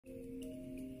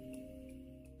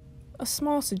A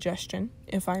small suggestion,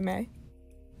 if I may.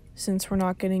 Since we're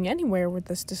not getting anywhere with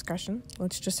this discussion,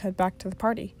 let's just head back to the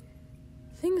party.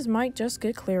 Things might just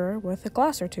get clearer with a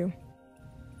glass or two.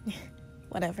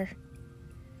 Whatever.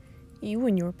 You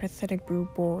and your pathetic brew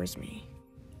bores me.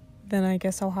 Then I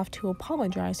guess I'll have to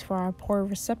apologize for our poor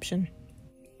reception.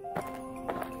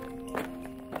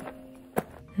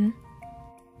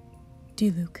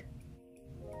 D-Luke,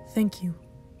 thank you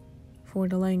for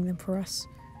delaying them for us.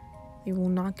 They will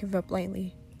not give up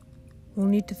lightly. We'll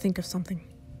need to think of something.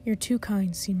 You're too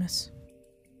kind, Seamus.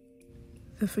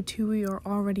 The Fatui are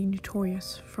already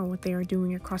notorious for what they are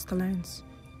doing across the lands.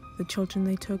 The children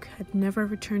they took had never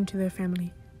returned to their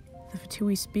family. The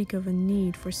Fatui speak of a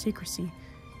need for secrecy,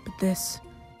 but this...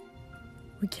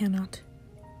 we cannot,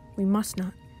 we must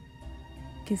not,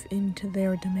 give in to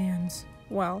their demands.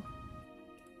 Well,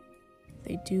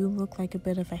 they do look like a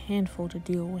bit of a handful to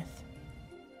deal with.